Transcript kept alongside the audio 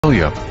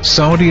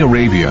Saudi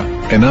Arabia,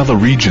 and other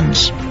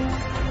regions.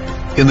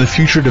 In the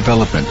future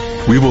development,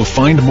 we will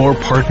find more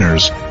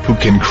partners who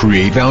can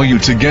create value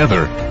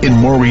together in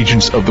more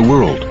regions of the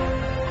world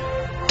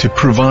to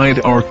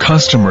provide our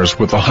customers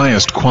with the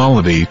highest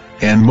quality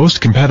and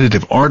most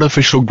competitive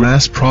artificial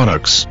grass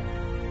products.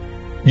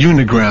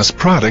 Unigrass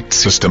product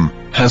system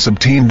has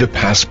obtained the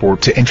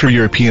passport to enter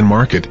European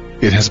market.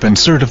 It has been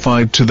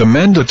certified to the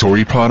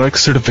mandatory product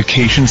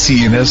certification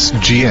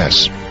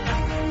CNSGS.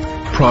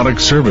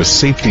 Product service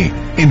safety,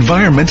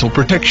 environmental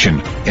protection,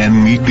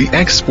 and meet the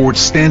export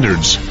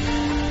standards.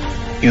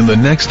 In the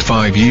next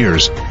 5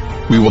 years,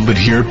 we will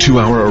adhere to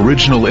our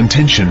original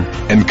intention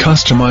and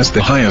customize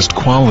the highest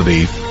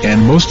quality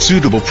and most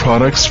suitable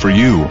products for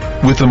you,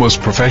 with the most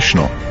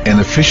professional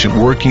and efficient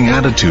working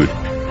attitude.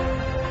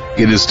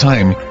 It is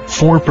time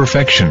for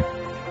perfection.